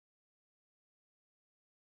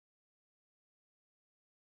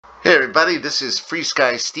Hey everybody, this is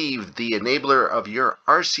FrSky Steve, the enabler of your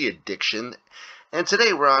RC addiction, and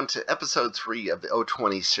today we're on to episode 3 of the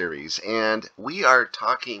O-20 series, and we are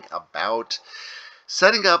talking about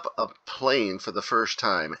setting up a plane for the first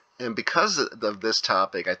time. And because of this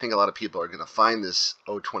topic, I think a lot of people are going to find this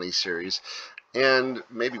O-20 series and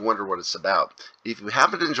maybe wonder what it's about. If you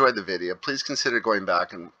happen to enjoy the video, please consider going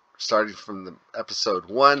back and starting from the episode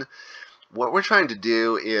 1. What we're trying to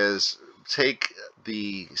do is take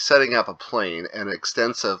the setting up a plane, an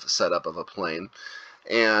extensive setup of a plane,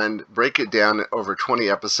 and break it down over 20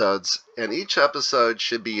 episodes, and each episode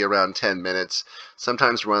should be around 10 minutes.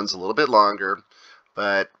 Sometimes runs a little bit longer,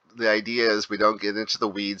 but the idea is we don't get into the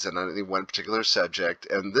weeds on any one particular subject,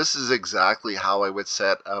 and this is exactly how I would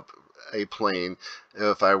set up a plane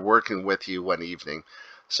if I were working with you one evening.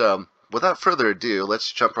 So without further ado,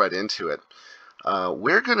 let's jump right into it.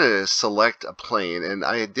 We're going to select a plane, and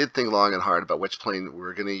I did think long and hard about which plane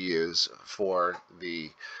we're going to use for the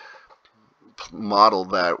model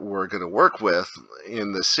that we're going to work with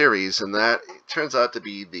in the series, and that turns out to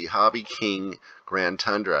be the HobbyKing Grand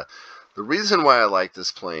Tundra. The reason why I like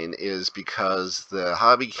this plane is because the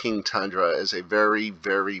HobbyKing Tundra is a very,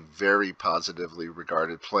 very, very positively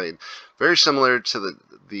regarded plane, very similar to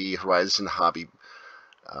the Horizon Hobby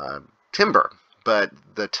Timber, but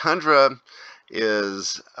the Tundra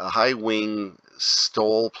is a high-wing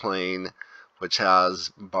STOL plane which has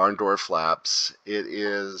barn door flaps.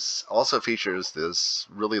 It also features this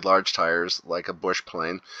really large tires like a bush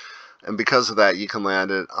plane, and because of that you can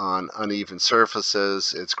land it on uneven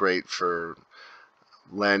surfaces. It's great for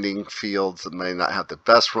landing fields that may not have the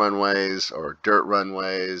best runways, or dirt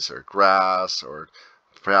runways, or grass, or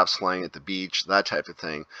perhaps flying at the beach, that type of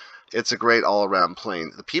thing. It's a great all-around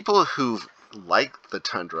plane. The people who like the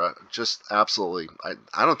Tundra just absolutely,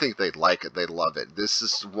 I don't think they like it, they love it. This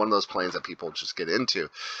is one of those planes that people just get into.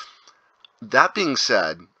 That being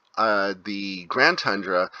said, the Grand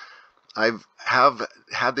Tundra, I have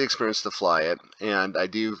had the experience to fly it, and I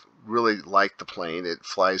do really like the plane. It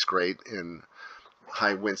flies great in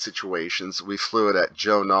high wind situations. We flew it at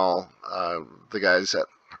Joe Knoll. The guys at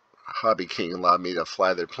HobbyKing allowed me to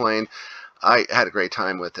fly their plane. I had a great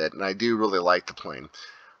time with it, and I do really like the plane.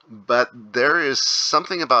 But there is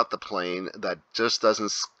something about the plane that just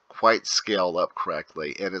doesn't quite scale up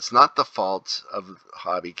correctly, and it's not the fault of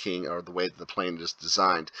HobbyKing or the way that the plane is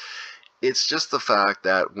designed. It's just the fact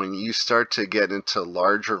that when you start to get into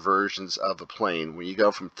larger versions of a plane, when you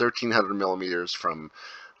go from 1300 millimeters from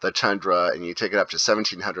the Tundra and you take it up to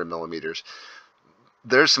 1700 millimeters,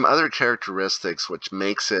 there's some other characteristics which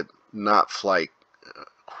makes it not fly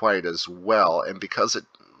quite as well, and because it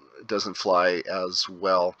doesn't fly as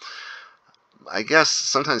well, I guess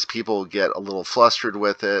sometimes people get a little flustered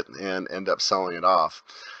with it and end up selling it off.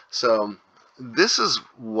 So this is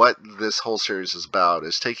what this whole series is about,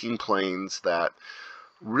 is taking planes that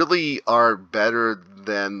really are better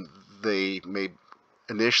than they may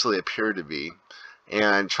initially appear to be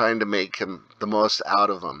and trying to make the most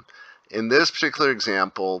out of them. In this particular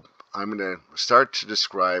example, I'm going to start to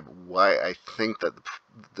describe why I think that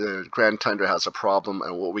the Grand Tundra has a problem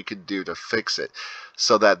and what we could do to fix it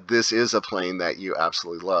so that this is a plane that you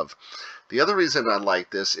absolutely love. The other reason I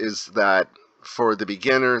like this is that for the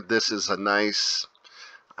beginner, this is a nice,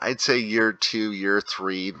 I'd say year 2, year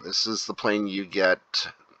 3. This is the plane you get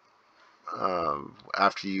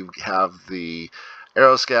after you have the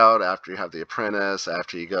Aero Scout, after you have the Apprentice,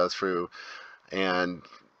 after you go through and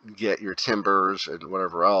get your timbers and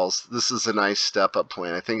whatever else. This is a nice step-up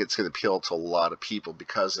plane. I think it's going to appeal to a lot of people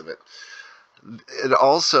because of it. And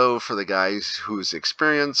also, for the guys who's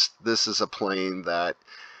experienced, this is a plane that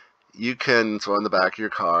you can throw in the back of your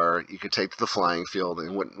car, you could take to the flying field,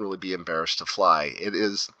 and wouldn't really be embarrassed to fly. It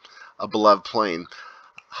is a beloved plane.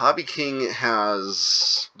 HobbyKing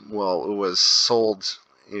has, well, it was sold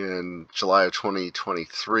in July of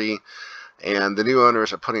 2023, and the new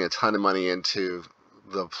owners are putting a ton of money into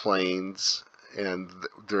the planes and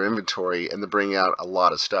their inventory, and they're bringing out a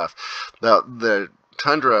lot of stuff. Now, the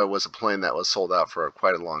Tundra was a plane that was sold out for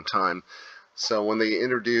quite a long time, so when they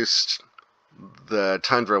introduced the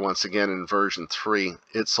Tundra once again in version 3,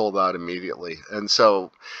 it sold out immediately. And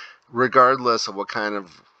so regardless of what kind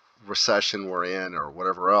of recession we're in or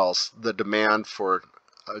whatever else, the demand for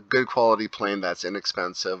a good quality plane that's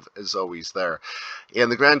inexpensive is always there.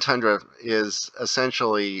 And the Grand Tundra is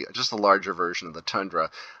essentially just a larger version of the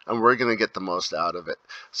Tundra, and we're going to get the most out of it.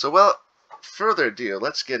 So, well, further ado,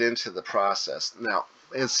 let's get into the process. Now,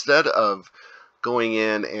 instead of going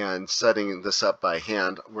in and setting this up by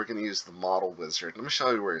hand, we're going to use the model wizard. Let me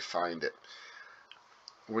show you where you find it.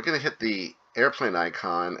 We're going to hit the airplane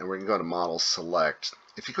icon, and we're going to go to model select.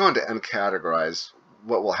 if you go into uncategorize,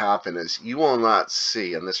 what will happen is you will not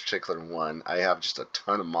see in this particular one, I have just a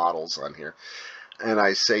ton of models on here, and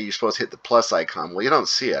I say you're supposed to hit the plus icon. Well, you don't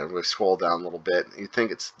see it. I'm going to scroll down a little bit. You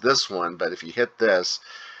think it's this one, but if you hit this,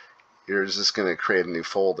 you're just going to create a new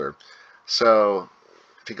folder. So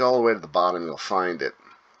if you go all the way to the bottom, you'll find it.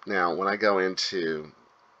 Now, when I go into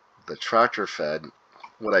the tractor fed,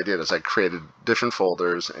 what I did is I created different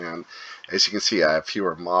folders, and as you can see, I have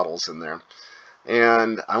fewer models in there.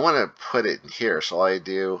 And I want to put it here, so all I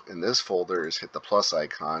do in this folder is hit the plus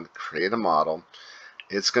icon, create a model.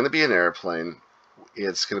 It's going to be an airplane.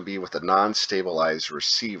 It's going to be with a non-stabilized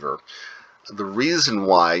receiver. The reason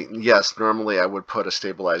why, yes, normally I would put a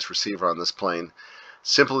stabilized receiver on this plane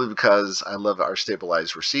simply because I love our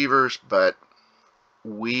stabilized receivers, but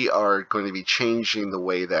we are going to be changing the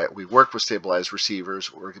way that we work with stabilized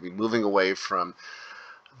receivers. We're going to be moving away from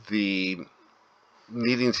the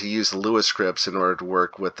needing to use the Lewis scripts in order to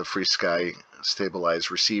work with the FrSky stabilized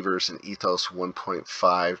receivers in Ethos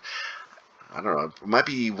 1.5. I don't know, it might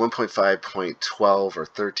be 1.5.12 or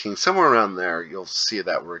 13, somewhere around there. You'll see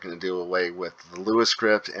that we're going to do away with the Lewis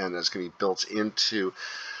script, and it's going to be built into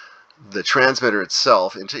the transmitter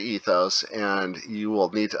itself, into Ethos, and you will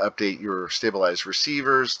need to update your stabilized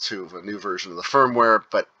receivers to a new version of the firmware,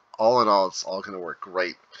 but all in all, it's all going to work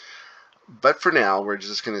great. But for now, we're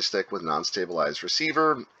just going to stick with non-stabilized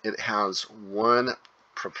receiver. It has one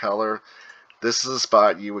propeller. This is the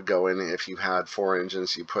spot you would go in if you had 4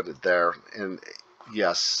 engines. You put it there, and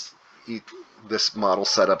yes, this model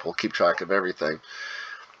setup will keep track of everything.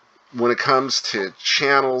 When it comes to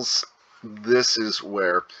channels, this is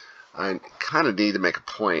where I kind of need to make a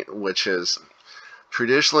point, which is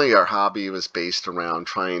traditionally our hobby was based around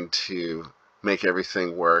trying to make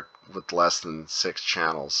everything work with less than 6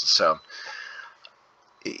 channels. So,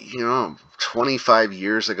 25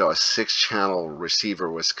 years ago, a 6-channel receiver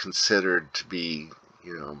was considered to be,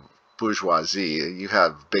 bourgeoisie. You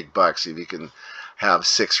have big bucks if you can have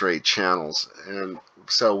 6 or 8 channels. And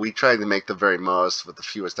so we tried to make the very most with the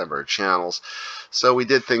fewest number of channels. So we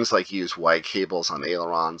did things like use Y cables on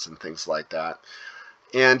ailerons and things like that.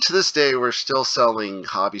 And to this day, we're still selling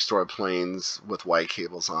hobby store planes with Y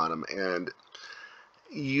cables on them. And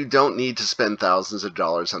you don't need to spend thousands of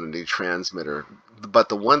dollars on a new transmitter. But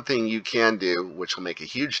the one thing you can do, which will make a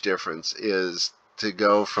huge difference, is to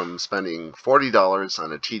go from spending $40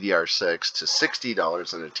 on a TDR6 to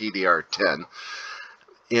 $60 on a TDR10,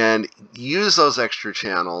 and use those extra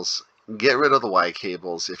channels. Get rid of the Y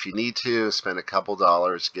cables. If you need to, spend a couple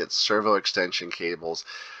dollars, get servo extension cables.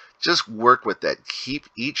 Just work with that. Keep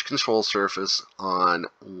each control surface on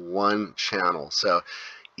one channel. So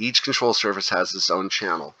each control surface has its own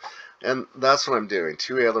channel. And that's what I'm doing.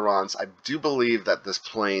 2 ailerons. I do believe that this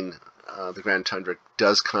plane, the Grand Tundra,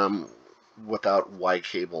 does come without Y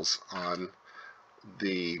cables on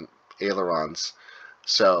the ailerons.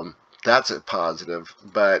 So that's a positive.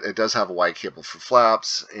 But it does have a Y cable for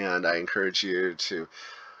flaps, and I encourage you to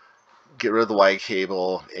get rid of the Y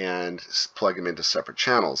cable and plug them into separate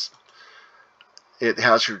channels. It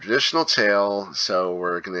has your traditional tail, so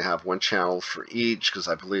we're going to have 1 channel for each because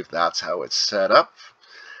I believe that's how it's set up.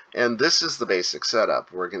 And this is the basic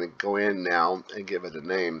setup. We're going to go in now and give it a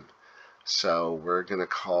name. So we're going to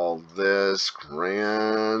call this it's a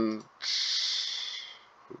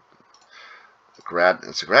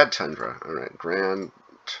Grand Tundra. All right, Grand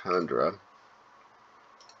Tundra.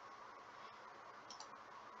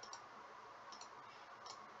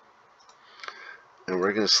 And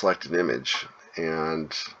we're going to select an image.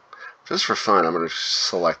 And just for fun, I'm going to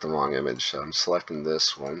select the wrong image. So I'm selecting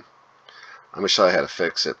this one. I'm going to show you how to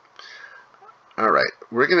fix it. Alright,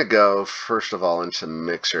 we're going to go first of all into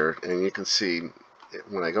Mixer, and you can see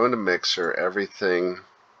when I go into Mixer, everything,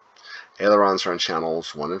 ailerons are on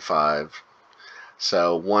channels 1 and 5.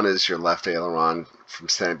 So 1 is your left aileron from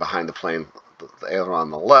standing behind the plane. The aileron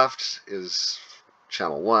on the left is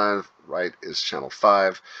channel 1, right is channel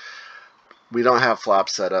 5. We don't have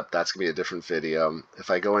flaps set up. That's going to be a different video. If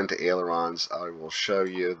I go into ailerons, I will show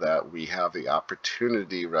you that we have the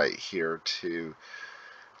opportunity right here to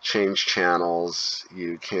change channels.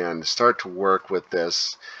 You can start to work with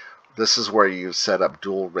this. This is where you set up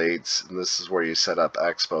dual rates, and this is where you set up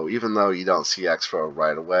Expo. Even though you don't see Expo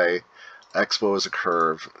right away, Expo is a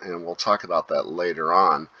curve, and we'll talk about that later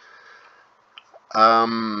on.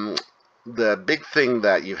 The big thing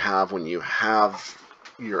that you have when you have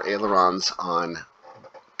your ailerons on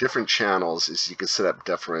different channels is you can set up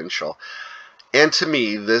differential. And to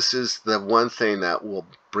me, this is the one thing that will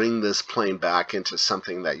bring this plane back into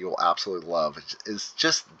something that you'll absolutely love. Is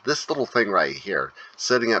just this little thing right here,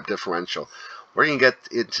 setting up differential. We're going to get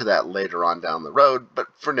into that later on down the road, but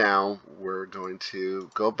for now, we're going to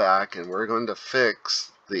go back and we're going to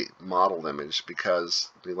fix the model image, because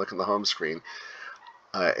if you look in the home screen,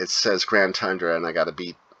 it says Grand Tundra, and I got to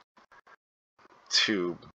beat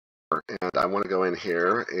 2. And I want to go in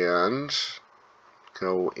here and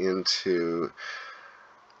go into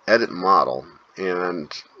Edit Model. And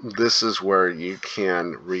this is where you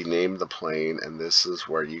can rename the plane, and this is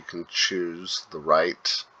where you can choose the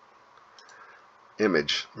right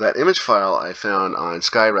image. That image file I found on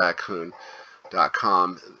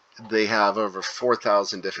skyraccoon.com. They have over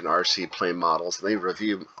 4,000 different RC plane models, and they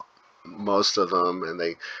review most of them, and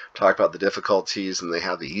they talk about the difficulties, and they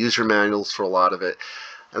have the user manuals for a lot of it.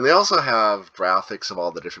 And they also have graphics of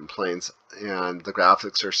all the different planes, and the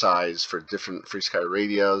graphics are sized for different FrSky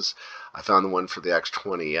radios. I found the one for the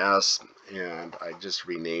X20S, and I just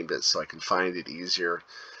renamed it so I can find it easier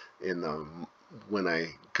when I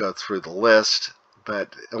go through the list.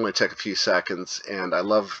 But it only took a few seconds, and I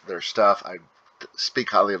love their stuff. I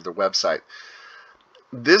speak highly of their website.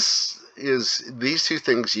 These 2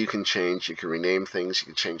 things you can change. You can rename things, you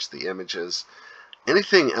can change the images.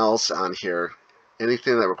 Anything else on here,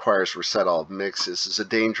 anything that requires reset all mixes, is a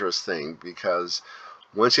dangerous thing, because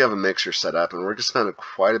once you have a mixer set up, and we're going to spend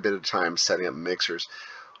quite a bit of time setting up mixers,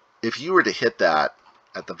 if you were to hit that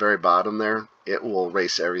at the very bottom there, it will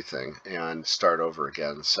erase everything and start over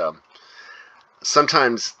again. So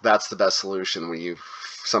sometimes that's the best solution. When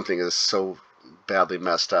something is so badly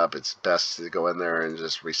messed up, it's best to go in there and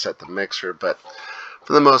just reset the mixer. But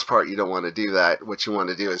for the most part, you don't want to do that. What you want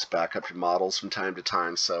to do is back up your models from time to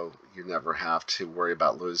time, so you never have to worry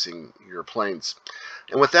about losing your planes.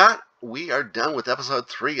 And with that, we are done with episode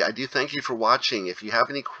 3. I do thank you for watching. If you have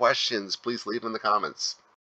any questions, please leave them in the comments.